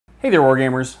Hey there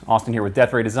Wargamers, Austin here with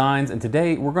Death Ray Designs, and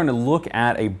today we're going to look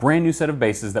at a brand new set of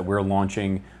bases that we're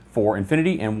launching for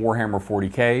Infinity and Warhammer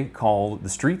 40k called the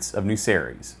Streets of New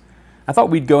Ceres. I thought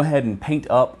we'd go ahead and paint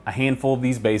up a handful of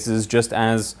these bases just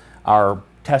as our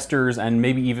testers and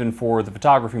maybe even for the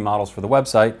photography models for the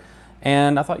website,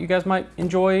 and I thought you guys might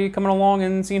enjoy coming along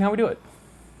and seeing how we do it.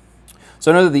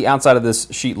 So I know that the outside of this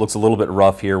sheet looks a little bit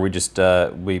rough here. We just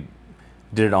we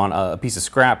did it on a piece of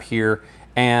scrap here,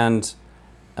 and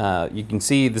you can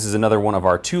see this is another one of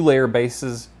our two-layer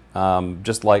bases.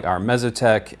 Just like our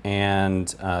Mesotech and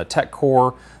Tech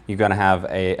Core, you're going to have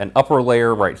an upper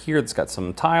layer right here that's got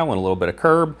some tile and a little bit of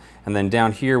curb, and then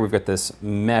down here we've got this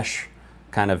mesh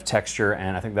kind of texture,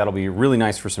 and I think that'll be really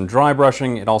nice for some dry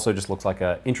brushing. It also just looks like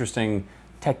an interesting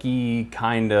techie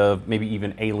kind of maybe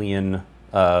even alien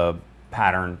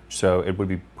pattern, so it would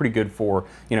be pretty good for,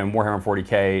 you know, Warhammer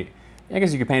 40k. I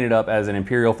guess you could paint it up as an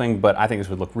Imperial thing, but I think this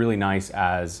would look really nice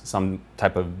as some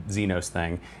type of Xenos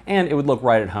thing. And it would look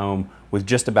right at home with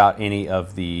just about any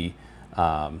of the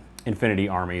Infinity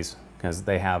armies, because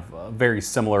they have a very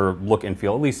similar look and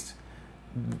feel. At least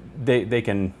they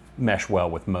can mesh well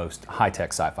with most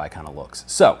high-tech sci-fi kind of looks.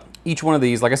 So each one of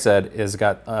these, like I said, has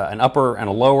got an upper and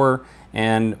a lower,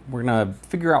 and we're gonna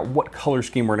figure out what color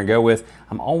scheme we're gonna go with.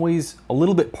 I'm always a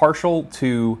little bit partial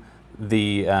to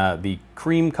the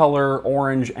cream color,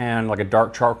 orange, and like a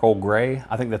dark charcoal gray.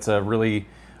 I think that's a really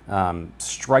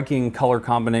striking color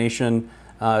combination.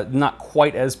 Not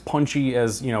quite as punchy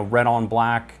as, you know, red on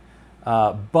black,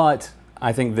 but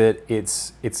I think that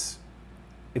it's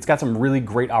got some really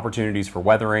great opportunities for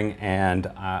weathering, and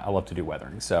I love to do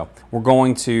weathering. So we're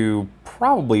going to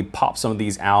probably pop some of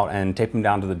these out and tape them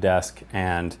down to the desk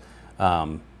and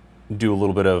do a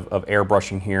little bit of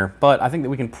airbrushing here, but I think that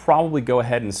we can probably go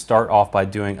ahead and start off by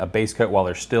doing a base coat while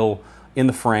they're still in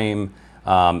the frame,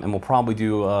 and we'll probably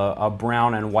do a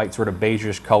brown and white sort of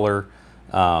beigeish color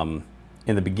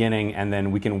in the beginning, and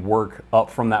then we can work up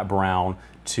from that brown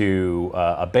to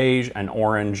a beige and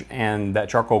orange, and that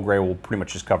charcoal gray will pretty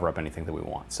much just cover up anything that we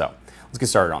want. So let's get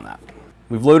started on that.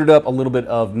 We've loaded up a little bit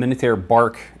of Minotaur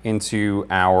bark into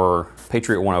our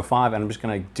Patriot 105, and I'm just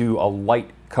going to do a light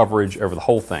coverage over the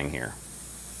whole thing here.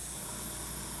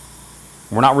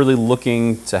 We're not really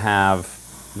looking to have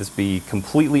this be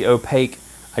completely opaque.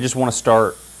 I just want to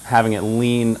start having it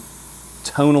lean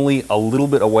tonally a little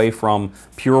bit away from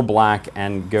pure black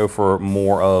and go for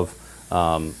more of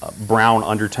brown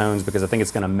undertones, because I think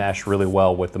it's going to mesh really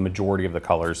well with the majority of the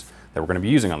colors that we're going to be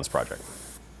using on this project.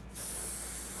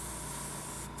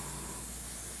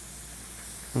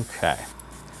 Okay.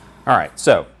 All right,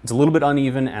 so it's a little bit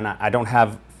uneven, and I don't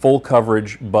have full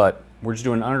coverage, but we're just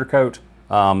doing an undercoat,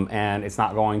 and it's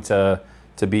not going to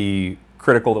be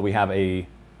critical that we have a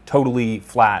totally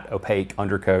flat, opaque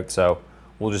undercoat, so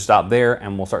we'll just stop there,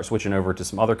 and we'll start switching over to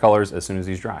some other colors as soon as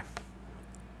these dry.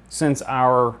 Since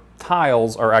our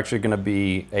tiles are actually going to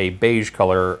be a beige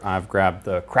color, I've grabbed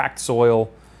the cracked soil,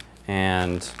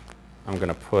 and I'm going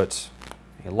to put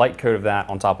a light coat of that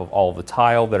on top of all of the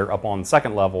tile that are up on the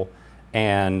second level.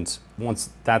 And once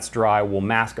that's dry, we'll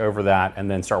mask over that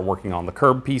and then start working on the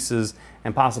curb pieces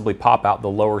and possibly pop out the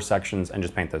lower sections and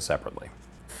just paint those separately.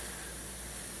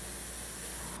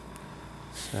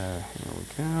 So here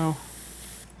we go.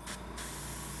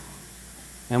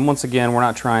 And once again, we're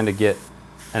not trying to get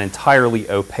an entirely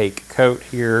opaque coat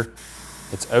here.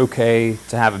 It's okay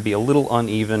to have it be a little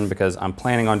uneven because I'm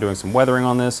planning on doing some weathering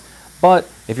on this. But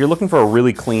if you're looking for a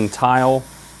really clean tile,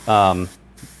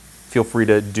 feel free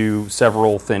to do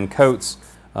several thin coats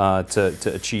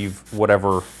to achieve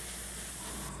whatever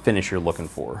finish you're looking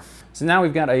for. So now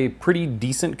we've got a pretty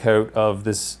decent coat of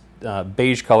this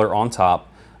beige color on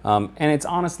top, and it's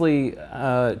honestly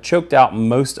choked out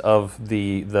most of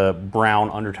the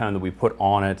brown undertone that we put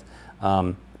on it,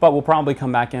 but we'll probably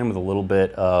come back in with a little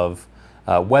bit of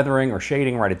weathering or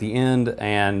shading right at the end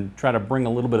and try to bring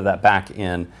a little bit of that back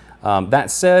in.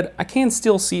 That said, I can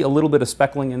still see a little bit of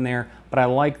speckling in there, but I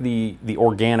like the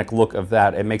organic look of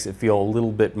that. It makes it feel a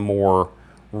little bit more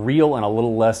real and a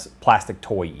little less plastic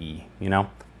toy-y, you know?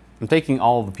 I'm taking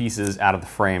all of the pieces out of the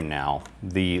frame now.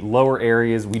 The lower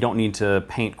areas we don't need to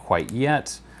paint quite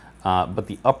yet, but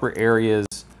the upper areas,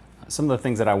 some of the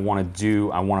things that I want to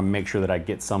do, I want to make sure that I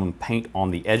get some paint on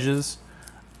the edges,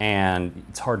 and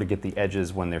it's hard to get the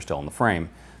edges when they're still in the frame.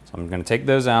 So I'm going to take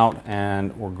those out,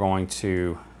 and we're going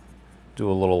to do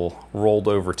a little rolled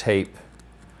over tape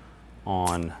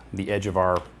on the edge of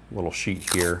our little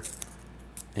sheet here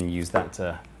and use that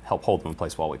to help hold them in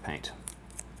place while we paint.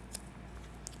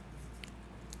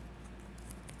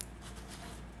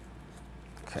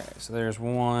 Okay, so there's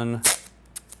one.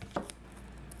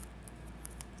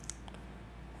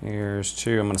 Here's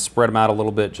 2. I'm going to spread them out a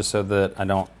little bit just so that I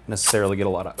don't necessarily get a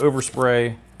lot of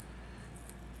overspray.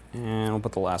 And we'll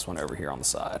put the last one over here on the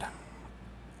side.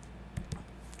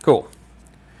 Cool.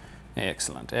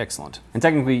 Excellent, excellent. And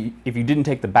technically, if you didn't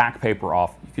take the back paper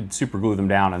off, you could super glue them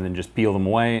down and then just peel them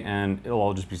away, and it'll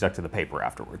all just be stuck to the paper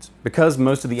afterwards. Because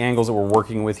most of the angles that we're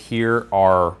working with here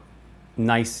are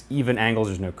nice, even angles,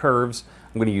 there's no curves,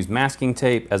 I'm going to use masking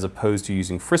tape as opposed to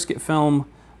using frisket film,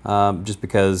 just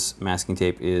because masking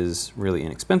tape is really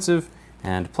inexpensive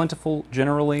and plentiful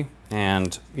generally,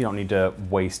 and you don't need to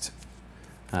waste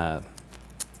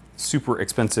super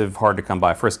expensive, hard to come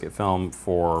by frisket film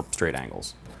for straight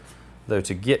angles. Though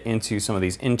to get into some of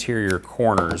these interior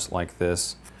corners like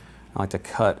this, I like to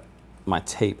cut my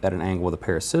tape at an angle with a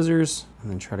pair of scissors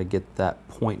and then try to get that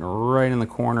point right in the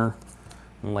corner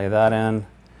and lay that in.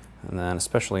 And then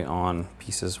especially on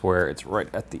pieces where it's right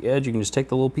at the edge, you can just take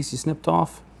the little piece you snipped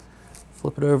off,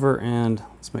 flip it over, and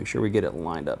let's make sure we get it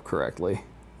lined up correctly.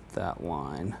 That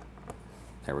line.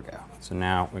 There we go. So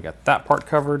now we got that part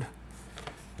covered,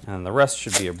 and the rest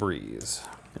should be a breeze.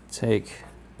 Take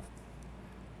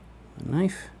a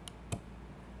knife,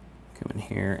 come in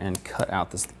here and cut out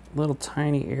this little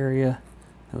tiny area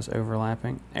that was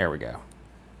overlapping. There we go.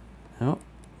 Oh,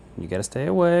 you gotta stay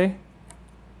away.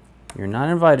 You're not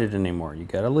invited anymore, you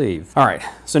gotta leave. All right,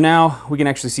 so now we can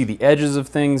actually see the edges of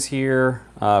things here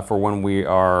for when we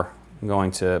are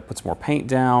going to put some more paint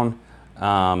down.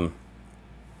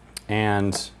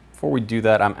 And before we do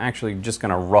that, I'm actually just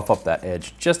gonna rough up that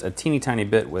edge just a teeny tiny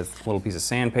bit with a little piece of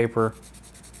sandpaper,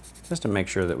 just to make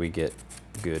sure that we get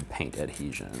good paint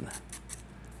adhesion.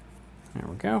 There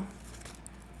we go.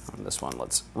 On this one,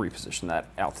 let's reposition that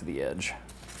out to the edge.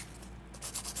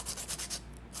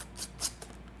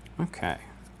 Okay.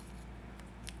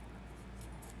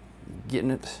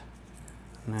 Getting it.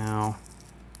 Now,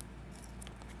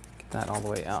 get that all the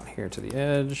way out here to the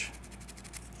edge.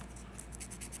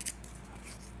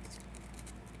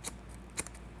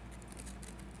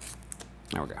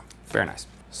 There we go. Very nice.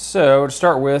 So to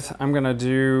start with, I'm gonna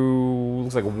do,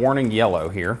 looks like a warning yellow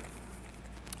here.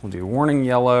 We'll do warning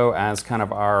yellow as kind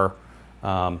of our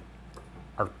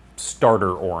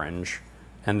starter orange,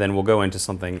 and then we'll go into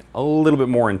something a little bit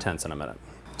more intense in a minute.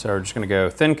 So we're just gonna go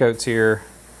thin coats here.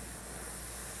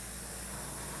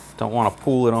 Don't wanna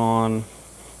pull it on.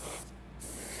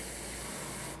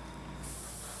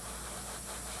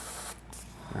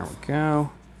 There we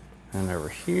go. And over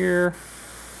here.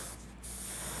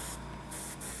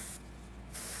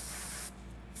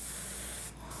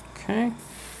 Okay.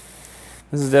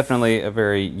 This is definitely a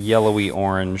very yellowy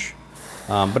orange,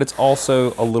 but it's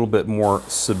also a little bit more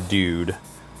subdued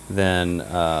than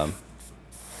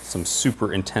some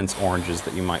super intense oranges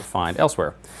that you might find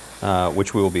elsewhere,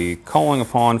 which we will be calling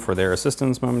upon for their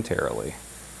assistance momentarily.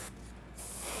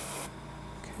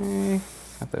 Okay,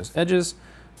 got those edges.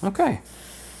 Okay,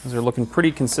 those are looking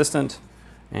pretty consistent,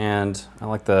 and I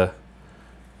like the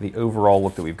overall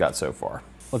look that we've got so far.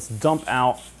 Let's dump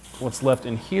out what's left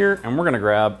in here, and we're gonna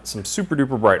grab some super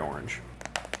duper bright orange.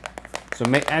 So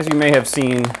as you may have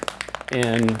seen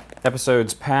in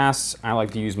episodes past, I like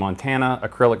to use Montana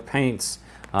acrylic paints.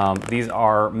 These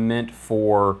are meant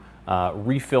for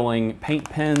refilling paint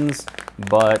pens,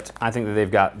 but I think that they've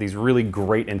got these really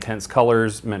great intense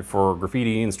colors meant for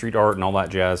graffiti and street art and all that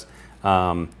jazz.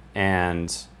 It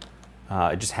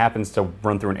just happens to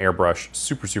run through an airbrush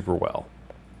super, super well.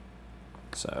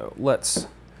 So let's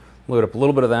load up a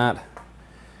little bit of that.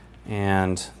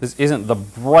 And this isn't the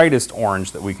brightest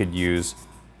orange that we could use,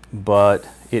 but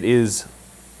it is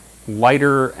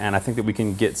lighter, and I think that we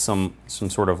can get some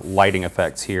sort of lighting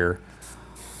effects here.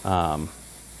 There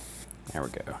we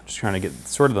go. Just trying to get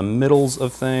sort of the middles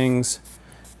of things,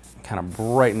 kind of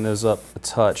brighten those up a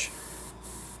touch.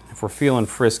 If we're feeling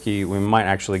frisky, we might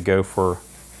actually go for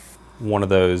one of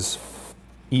those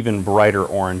even brighter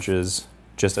oranges,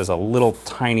 just as a little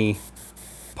tiny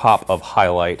pop of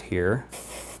highlight here.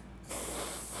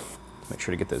 Make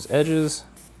sure to get those edges.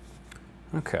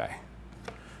 Okay.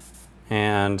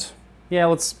 And yeah,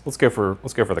 let's go for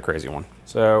the crazy one.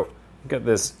 So we've got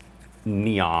this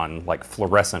neon, like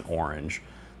fluorescent orange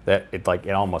that it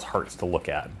almost hurts to look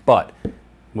at. But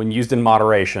when used in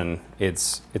moderation,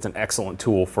 it's an excellent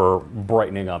tool for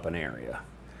brightening up an area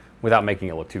without making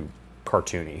it look too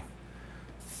cartoony.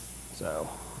 So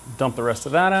dump the rest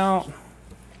of that out.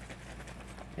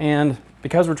 And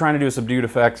because we're trying to do a subdued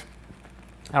effect,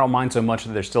 I don't mind so much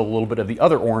that there's still a little bit of the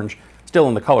other orange still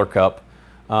in the color cup,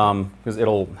 because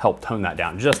it'll help tone that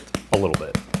down just a little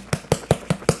bit.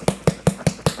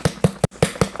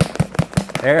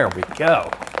 There we go.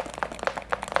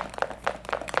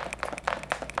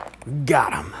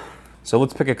 Got him. So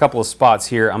let's pick a couple of spots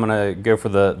here. I'm gonna go for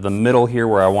the middle here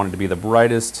where I want it to be the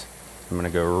brightest. I'm gonna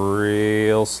go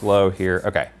real slow here.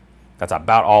 Okay, that's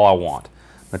about all I want.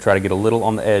 I'm gonna try to get a little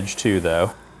on the edge too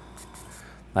though.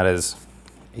 That is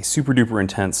a super duper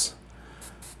intense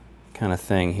kind of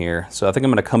thing here. So I think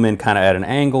I'm gonna come in kind of at an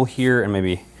angle here and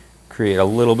maybe create a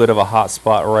little bit of a hot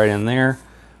spot right in there.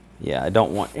 Yeah, I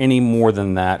don't want any more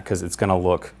than that because it's gonna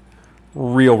look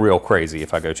real crazy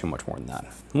if I go too much more than that.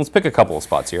 And let's pick a couple of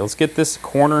spots here. Let's get this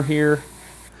corner here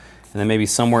and then maybe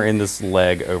somewhere in this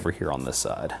leg over here on this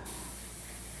side.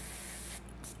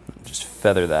 Just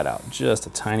feather that out just a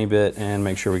tiny bit and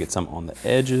make sure we get some on the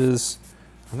edges.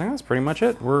 I think that's pretty much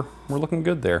it. We're looking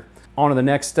good there. On to the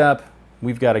next step.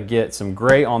 We've got to get some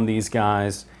gray on these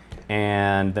guys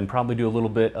and then probably do a little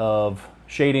bit of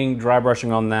shading, dry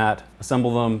brushing on that,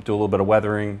 assemble them, do a little bit of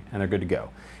weathering, and they're good to go.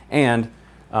 And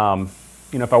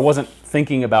you know, if I wasn't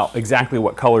thinking about exactly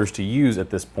what colors to use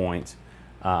at this point,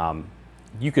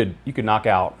 you could knock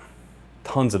out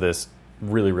tons of this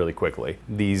really quickly.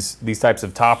 These types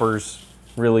of toppers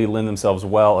really lend themselves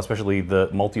well, especially the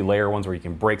multi-layer ones where you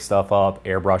can break stuff up,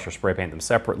 airbrush or spray paint them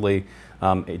separately.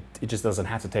 It just doesn't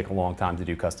have to take a long time to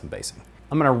do custom basing.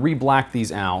 I'm gonna re-black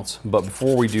these out, but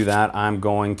before we do that, I'm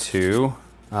going to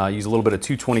use a little bit of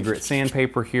 220 grit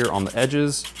sandpaper here on the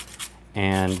edges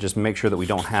and just make sure that we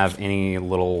don't have any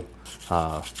little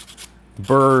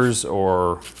burrs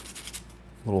or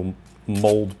little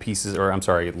mold pieces, or I'm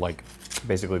sorry, like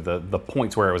basically the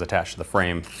points where it was attached to the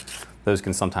frame. Those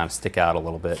can sometimes stick out a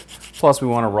little bit. Plus we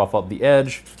want to rough up the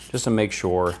edge just to make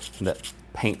sure that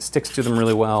paint sticks to them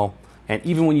really well. And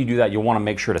even when you do that, you'll want to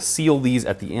make sure to seal these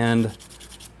at the end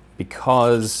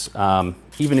because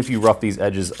even if you rough these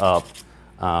edges up,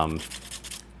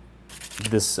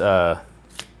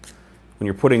 when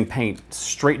you're putting paint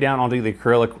straight down onto the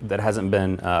acrylic that hasn't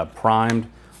been primed,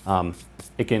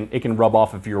 it can rub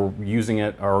off if you're using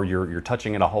it or you're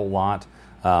touching it a whole lot.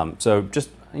 So just,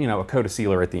 you know, a coat of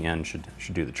sealer at the end should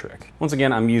do the trick. Once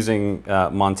again, I'm using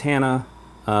Montana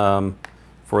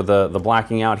for the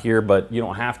blacking out here, but you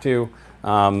don't have to.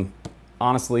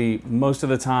 Honestly, most of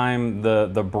the time,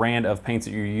 the brand of paints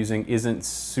that you're using isn't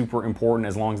super important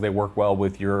as long as they work well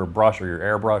with your brush or your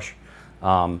airbrush.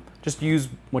 Just use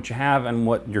what you have and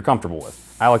what you're comfortable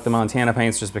with. I like the Montana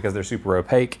paints just because they're super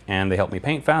opaque and they help me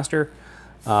paint faster.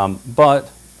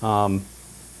 But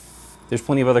there's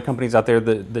plenty of other companies out there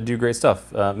that do great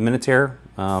stuff. Minotaur,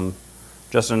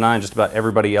 Justin and I and just about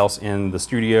everybody else in the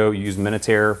studio use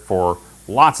Minotaur for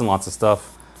lots and lots of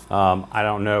stuff. I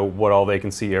don't know what all they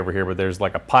can see over here, but there's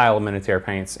like a pile of Minotaur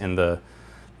paints in the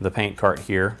paint cart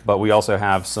here. But we also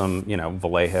have some, you know,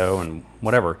 Vallejo and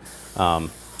whatever.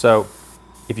 So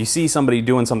if you see somebody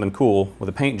doing something cool with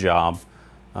a paint job,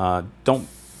 don't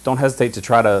hesitate to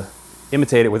try to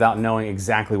imitate it without knowing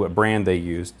exactly what brand they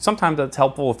used. Sometimes that's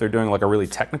helpful if they're doing like a really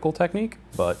technical technique,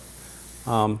 but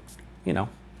you know,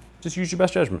 just use your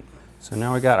best judgment. So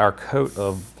now we got our coat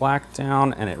of black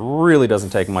down, and it really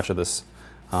doesn't take much of this.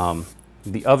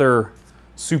 The other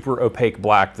super opaque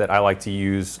black that I like to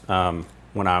use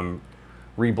when I'm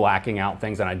re-blacking out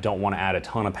things and I don't want to add a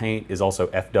ton of paint is also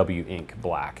FW ink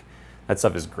black. That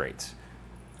stuff is great.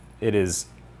 It is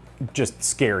just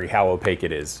scary how opaque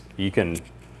it is. You can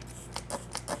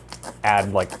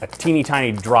add like a teeny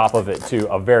tiny drop of it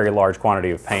to a very large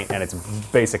quantity of paint and it's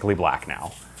basically black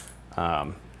now.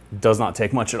 Does not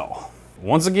take much at all.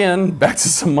 Once again, back to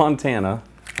some Montana.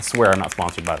 I swear I'm not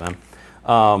sponsored by them.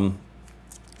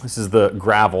 This is the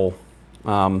gravel.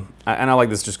 And I like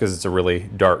this just because it's a really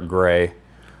dark gray.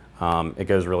 It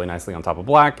goes really nicely on top of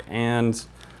black and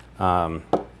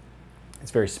it's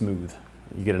very smooth.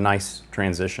 You get a nice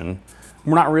transition.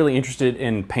 We're not really interested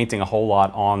in painting a whole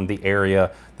lot on the area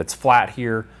that's flat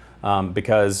here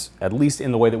because at least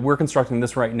in the way that we're constructing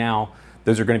this right now,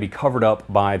 those are going to be covered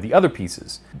up by the other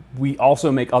pieces. We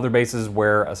also make other bases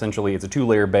where essentially it's a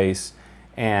 2-layer base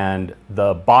and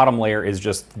the bottom layer is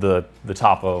just the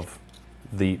top of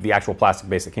the actual plastic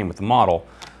base that came with the model.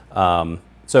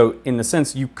 So in the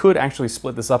sense, you could actually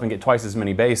split this up and get twice as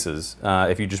many bases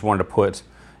if you just wanted to put,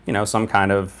 you know, some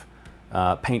kind of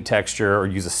paint texture or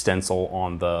use a stencil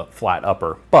on the flat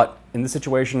upper. But in this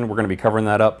situation, we're going to be covering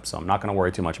that up, so I'm not going to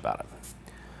worry too much about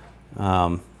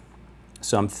it.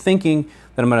 So I'm thinking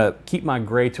that I'm going to keep my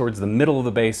gray towards the middle of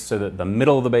the base so that the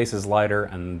middle of the base is lighter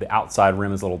and the outside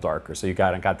rim is a little darker. So you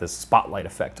got this spotlight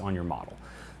effect on your model.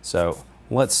 So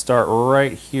let's start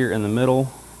right here in the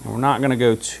middle. We're not going to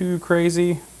go too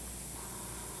crazy.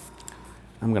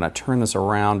 I'm going to turn this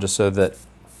around just so that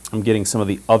I'm getting some of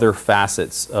the other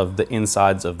facets of the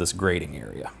insides of this grading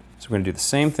area. So we're going to do the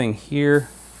same thing here.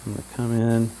 I'm going to come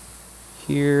in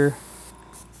here.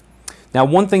 Now,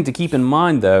 one thing to keep in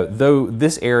mind though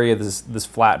this area, this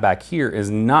flat back here is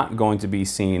not going to be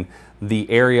seen, the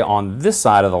area on this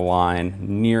side of the line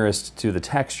nearest to the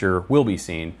texture will be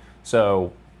seen.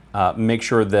 So make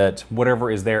sure that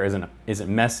whatever is there isn't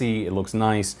messy, it looks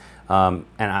nice, and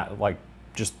like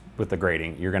just with the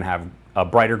grading, you're gonna have a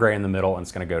brighter gray in the middle and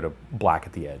it's gonna go to black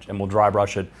at the edge, and we'll dry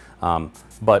brush it,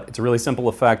 but it's a really simple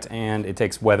effect and it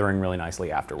takes weathering really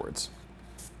nicely afterwards.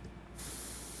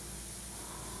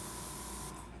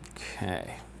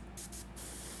 Okay.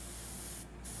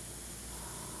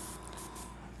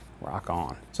 Rock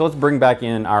on. So let's bring back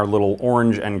in our little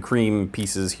orange and cream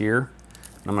pieces here.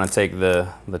 I'm going to take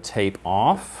the tape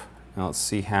off. Now let's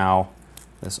see how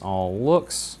this all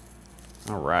looks.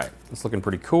 All right, it's looking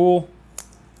pretty cool.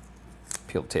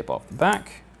 Peel the tape off the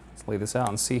back. Let's lay this out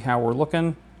and see how we're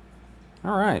looking.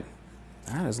 All right,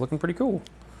 that is looking pretty cool.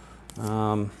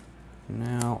 Now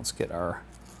let's get our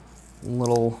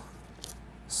little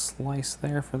slice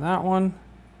there for that one.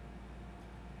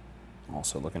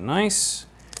 Also looking nice.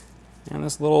 And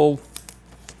this little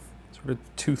sort of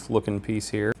tooth looking piece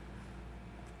here.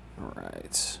 All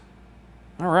right.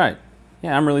 All right.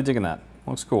 Yeah, I'm really digging that.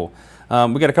 Looks cool.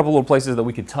 We got a couple little places that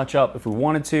we could touch up if we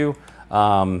wanted to,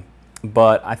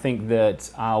 but I think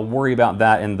that I'll worry about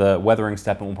that in the weathering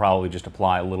step, and we'll probably just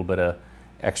apply a little bit of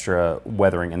extra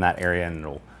weathering in that area, and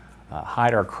it'll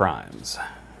hide our crimes,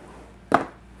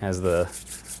 as the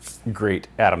great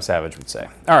Adam Savage would say.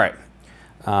 All right,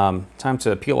 time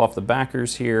to peel off the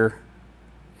backers here,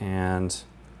 and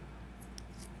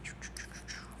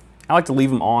I like to leave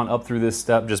them on up through this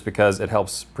step just because it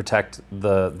helps protect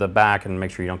the back and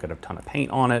make sure you don't get a ton of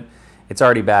paint on it. It's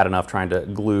already bad enough trying to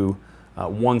glue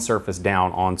one surface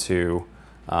down onto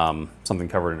something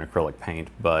covered in acrylic paint,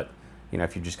 but you know,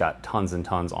 if you just got tons and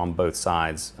tons on both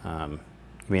sides, you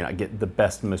may not get the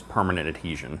best, most permanent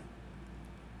adhesion.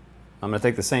 I'm going to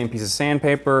take the same piece of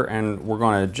sandpaper and we're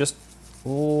going to just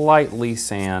lightly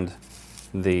sand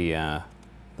the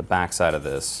back side of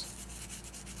this.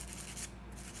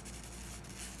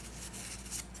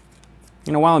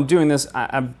 You know, while I'm doing this,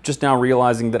 I'm just now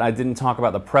realizing that I didn't talk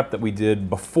about the prep that we did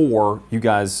before you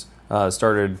guys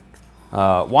started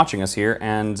watching us here,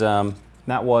 and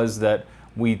that was that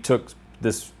we took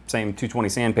this same 220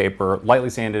 sandpaper,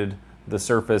 lightly sanded the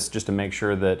surface just to make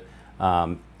sure that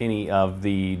any of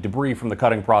the debris from the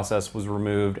cutting process was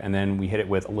removed, and then we hit it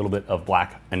with a little bit of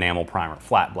black enamel primer,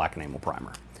 flat black enamel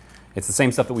primer. It's the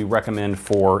same stuff that we recommend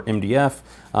for MDF.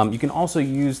 You can also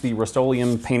use the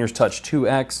Rust-Oleum Painter's Touch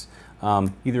 2X.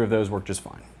 Either of those work just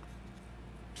fine.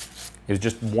 It's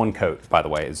just one coat, by the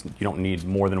way. You don't need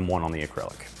more than one on the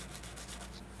acrylic.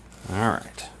 All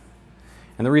right.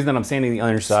 And the reason that I'm sanding the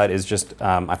underside is just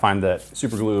I find that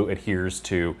super glue adheres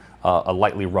to a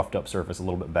lightly roughed up surface a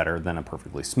little bit better than a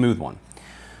perfectly smooth one.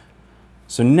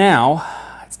 So now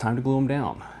it's time to glue them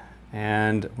down.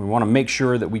 And we want to make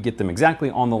sure that we get them exactly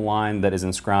on the line that is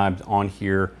inscribed on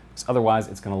here, because otherwise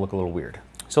it's going to look a little weird.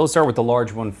 So let's start with the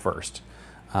large one first.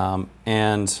 And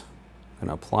I'm going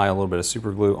to apply a little bit of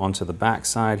super glue onto the back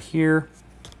side here.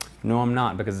 No, I'm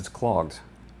not, because it's clogged.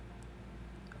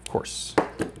 Of course.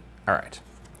 All right.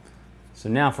 So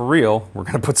now for real, we're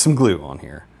going to put some glue on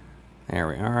here. There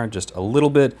we are, just a little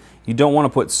bit. You don't want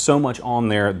to put so much on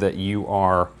there that you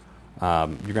are,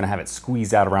 you're going to have it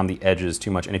squeeze out around the edges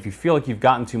too much. And if you feel like you've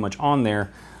gotten too much on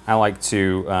there, I like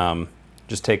to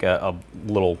just take a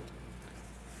little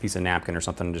piece of napkin or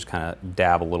something and just kind of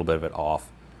dab a little bit of it off.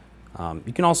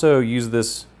 You can also use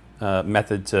this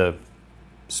method to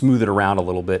smooth it around a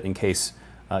little bit in case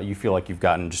you feel like you've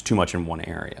gotten just too much in one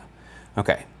area.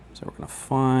 Okay, so we're going to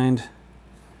find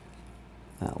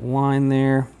that line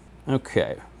there.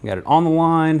 Okay, we got it on the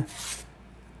line.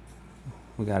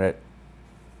 We got it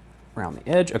around the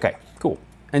edge. Okay, cool.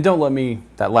 And don't let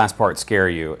that last part scare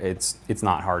you. It's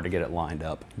not hard to get it lined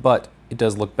up, but it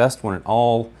does look best when it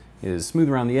all is smooth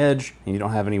around the edge and you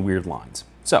don't have any weird lines.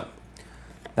 So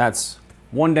that's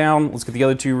one down. Let's get the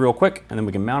other two real quick and then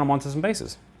we can mount them onto some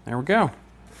bases. There we go.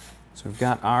 So we've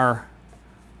got our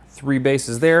 3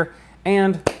 bases there,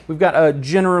 and we've got a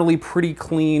generally pretty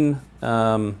clean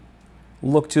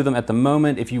look to them at the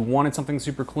moment. If you wanted something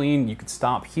super clean, you could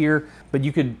stop here, but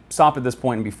you could stop at this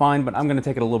point and be fine, but I'm going to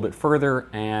take it a little bit further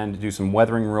and do some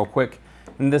weathering real quick.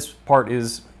 And this part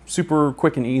is super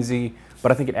quick and easy,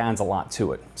 but I think it adds a lot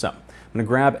to it. So I'm going to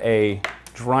grab a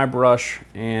dry brush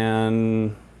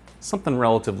and something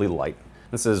relatively light.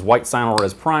 This is white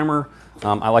Cyanil primer.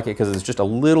 I like it because it's just a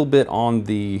little bit on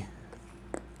the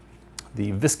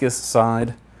viscous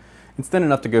side. It's thin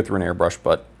enough to go through an airbrush,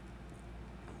 but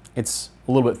it's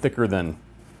a little bit thicker than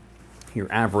your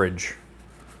average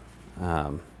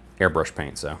airbrush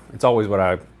paint, so it's always what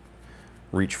I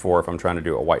reach for if I'm trying to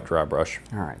do a white dry brush.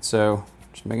 All right, so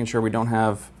just making sure we don't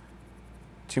have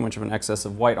too much of an excess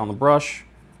of white on the brush.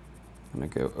 I'm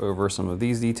gonna go over some of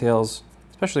these details,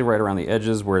 especially right around the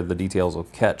edges where the details will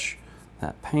catch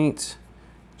that paint.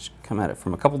 Just come at it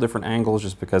from a couple different angles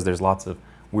just because there's lots of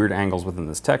weird angles within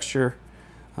this texture.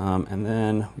 And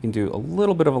then we can do a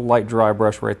little bit of a light dry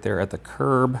brush right there at the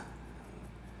curb.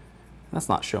 That's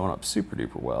not showing up super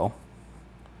duper well,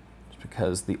 just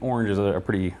because the orange is a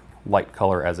pretty light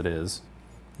color as it is.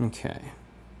 Okay.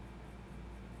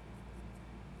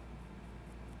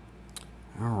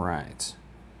 All right, so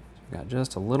we got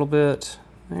just a little bit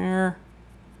there.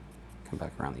 Come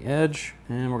back around the edge,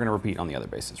 and we're gonna repeat on the other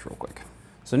bases real quick.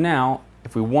 So now,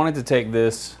 if we wanted to take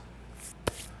this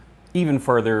even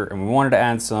further and we wanted to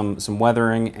add some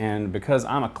weathering, and because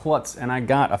I'm a klutz and I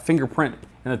got a fingerprint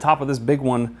in the top of this big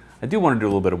one, I do want to do a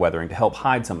little bit of weathering to help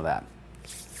hide some of that.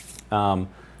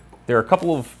 There are a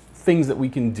couple of things that we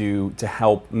can do to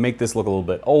help make this look a little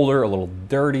bit older, a little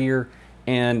dirtier,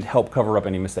 and help cover up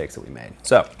any mistakes that we made.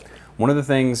 So one of the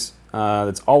things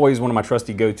that's always one of my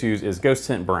trusty go-tos is Ghost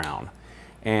Tint Brown.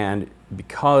 And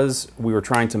because we were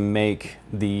trying to make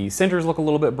the centers look a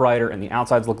little bit brighter and the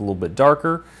outsides look a little bit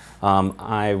darker,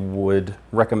 I would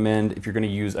recommend, if you're going to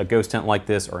use a ghost tint like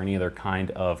this or any other kind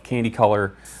of candy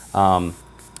color,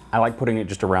 I like putting it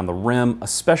just around the rim,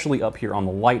 especially up here on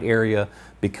the light area,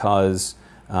 because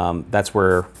that's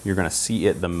where you're going to see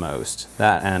it the most,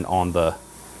 that and on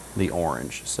the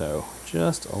orange. So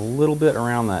just a little bit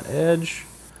around that edge.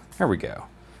 There we go.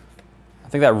 I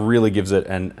think that really gives it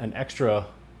an extra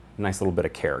nice little bit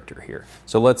of character here.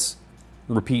 So let's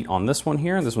repeat on this one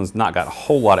here. This one's not got a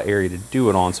whole lot of area to do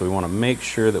it on, so we want to make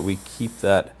sure that we keep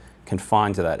that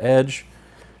confined to that edge.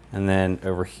 And then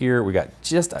over here, we got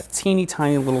just a teeny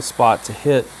tiny little spot to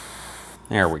hit.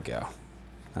 There we go.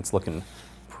 That's looking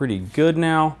pretty good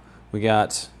now. We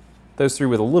got those three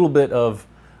with a little bit of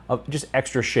just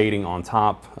extra shading on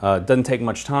top. Doesn't take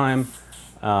much time,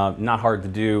 not hard to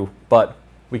do, but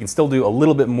we can still do a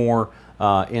little bit more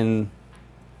in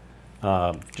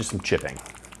just some chipping.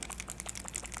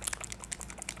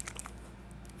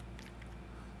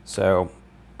 So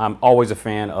I'm always a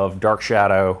fan of Dark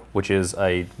Shadow, which is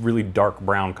a really dark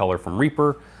brown color from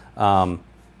Reaper. And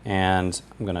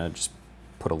I'm gonna just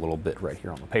put a little bit right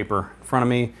here on the paper in front of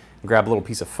me, grab a little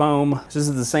piece of foam. This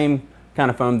is the same kind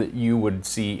of foam that you would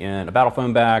see in a battle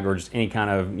foam bag or just any kind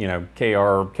of, you know,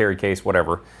 KR, carry case,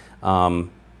 whatever. You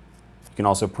can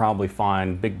also probably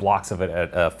find big blocks of it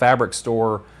at a fabric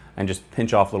store and just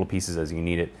pinch off little pieces as you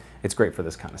need it. It's great for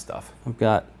this kind of stuff. I've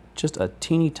got just a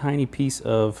teeny tiny piece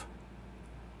of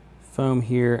foam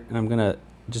here, and I'm gonna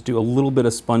just do a little bit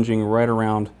of sponging right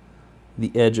around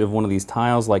the edge of one of these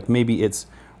tiles. Like maybe it's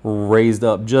raised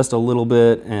up just a little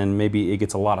bit and maybe it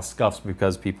gets a lot of scuffs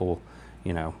because people,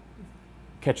 you know,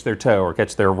 catch their toe or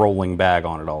catch their rolling bag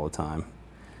on it all the time.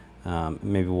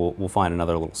 Maybe we'll find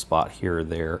another little spot here or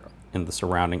there in the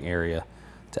surrounding area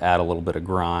to add a little bit of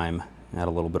grime, add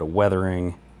a little bit of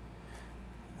weathering,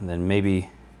 and then maybe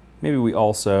we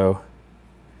also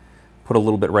put a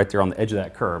little bit right there on the edge of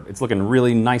that curb. It's looking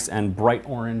really nice and bright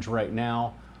orange right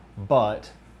now,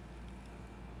 but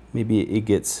maybe it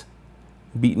gets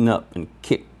beaten up and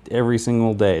kicked every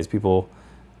single day as people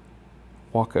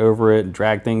walk over it,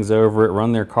 drag things over it,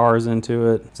 run their cars into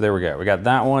it. So there we go, we got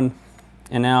that one.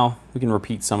 And now we can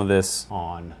repeat some of this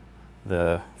on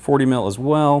the 40 mil as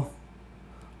well.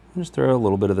 I'll just throw a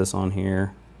little bit of this on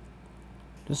here.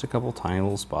 Just a couple tiny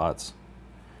little spots.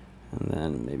 And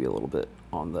then maybe a little bit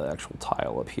on the actual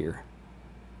tile up here.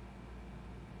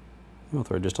 We'll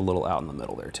throw just a little out in the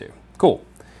middle there too. Cool.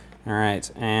 All right,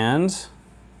 and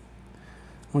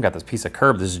we got this piece of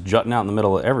curb that's jutting out in the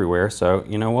middle of everywhere, so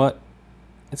you know what?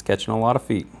 It's catching a lot of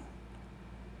feet.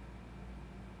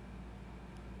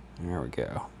 There we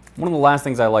go. One of the last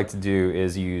things I like to do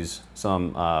is use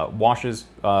some washes.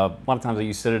 A lot of times I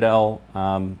use Citadel.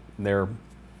 They're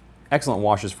excellent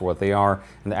washes for what they are,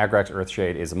 and the Agrax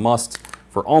Earthshade is a must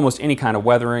for almost any kind of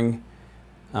weathering.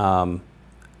 I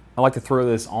like to throw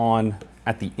this on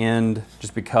at the end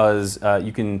just because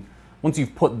you can, once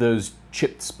you've put those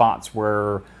chipped spots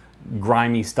where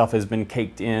grimy stuff has been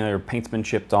caked in or paint's been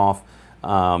chipped off,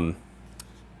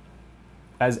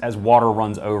 as water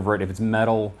runs over it, if it's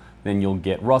metal, then you'll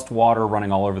get rust water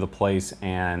running all over the place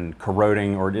and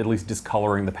corroding or at least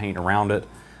discoloring the paint around it.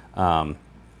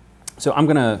 So I'm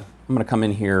gonna come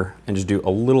in here and just do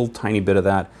a little tiny bit of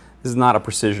that. This is not a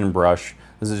precision brush.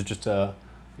 This is just a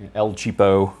El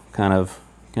Cheapo kind of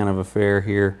affair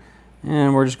here.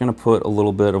 And we're just gonna put a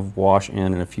little bit of wash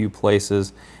in a few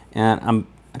places. And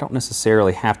I don't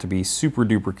necessarily have to be super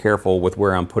duper careful with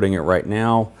where I'm putting it right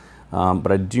now,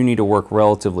 but I do need to work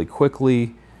relatively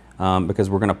quickly because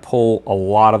we're going to pull a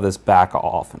lot of this back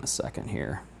off in a second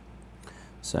here.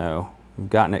 So we've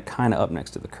gotten it kind of up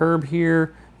next to the curb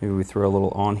here. Maybe we throw a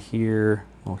little on here,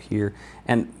 a little here.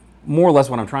 And more or less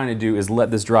what I'm trying to do is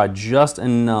let this dry just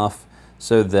enough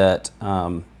so that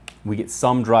we get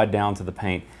some dried down to the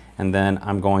paint. And then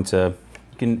I'm going to,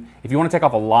 if you want to take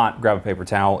off a lot, grab a paper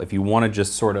towel. If you want to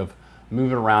just sort of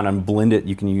move it around and blend it,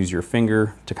 you can use your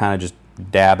finger to kind of just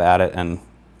dab at it and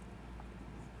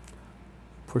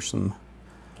push some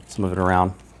of it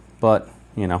around. But,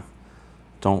 you know,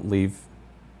 don't leave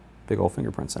big old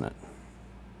fingerprints in it.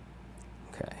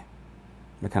 Okay,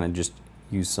 I'm gonna kind of just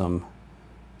use some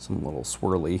little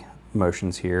swirly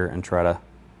motions here and try to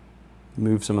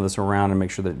move some of this around and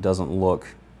make sure that it doesn't look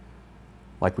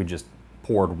like we just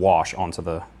poured wash onto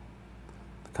the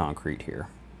concrete here.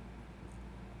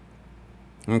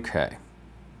 Okay,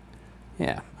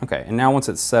 yeah, okay, and now once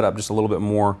it's set up just a little bit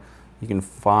more, you can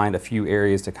find a few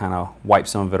areas to kind of wipe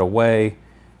some of it away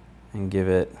and give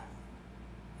it,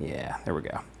 yeah, there we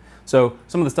go. So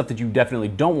some of the stuff that you definitely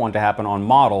don't want to happen on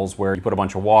models where you put a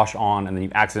bunch of wash on and then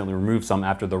you accidentally remove some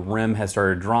after the rim has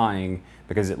started drying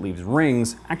because it leaves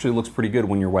rings, actually looks pretty good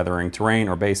when you're weathering terrain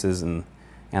or bases and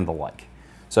the like.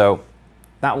 So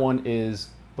that one is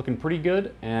looking pretty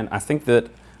good, and I think that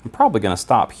I'm probably going to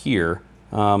stop here.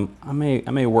 I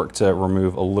may work to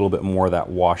remove a little bit more of that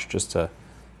wash just to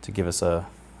give us an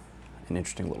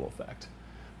interesting little effect.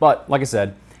 But like I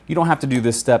said, you don't have to do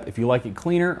this step. If you like it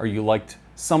cleaner or you liked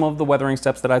some of the weathering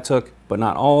steps that I took, but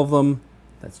not all of them,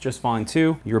 that's just fine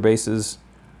too. Your bases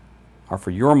are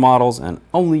for your models and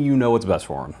only you know what's best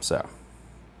for them. So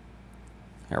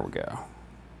there we go.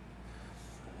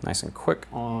 Nice and quick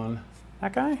on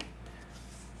that guy.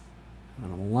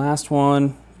 And on the last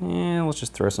one, let's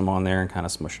just throw some on there and kind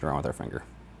of smush it around with our finger.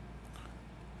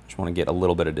 Just want to get a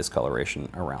little bit of discoloration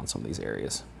around some of these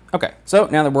areas. Okay, so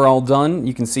now that we're all done,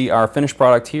 you can see our finished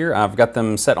product here. I've got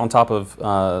them set on top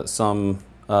of some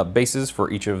bases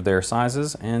for each of their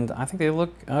sizes, and I think they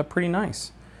look pretty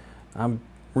nice. I'm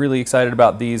really excited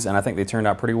about these, and I think they turned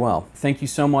out pretty well. Thank you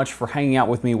so much for hanging out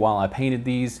with me while I painted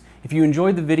these. If you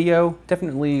enjoyed the video,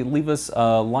 definitely leave us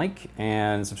a like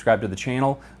and subscribe to the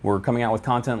channel. We're coming out with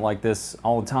content like this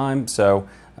all the time, so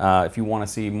if you want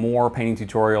to see more painting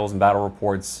tutorials and battle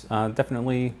reports,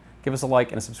 definitely give us a like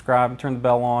and a subscribe, turn the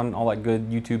bell on, all that good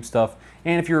YouTube stuff.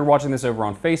 And if you're watching this over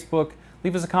on Facebook,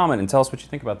 leave us a comment and tell us what you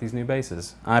think about these new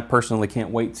bases. I personally can't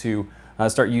wait to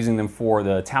start using them for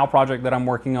the Tau project that I'm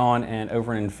working on, and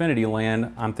over in Infinity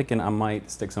Land, I'm thinking I might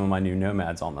stick some of my new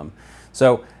Nomads on them.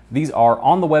 So these are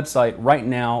on the website right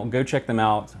now. Go check them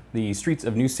out. The Streets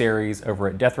of New Ceres over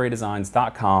at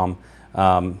deathraydesigns.com.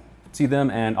 See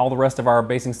them and all the rest of our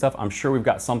basing stuff. I'm sure we've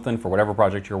got something for whatever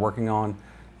project you're working on.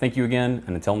 Thank you again,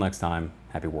 and until next time,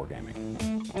 happy wargaming.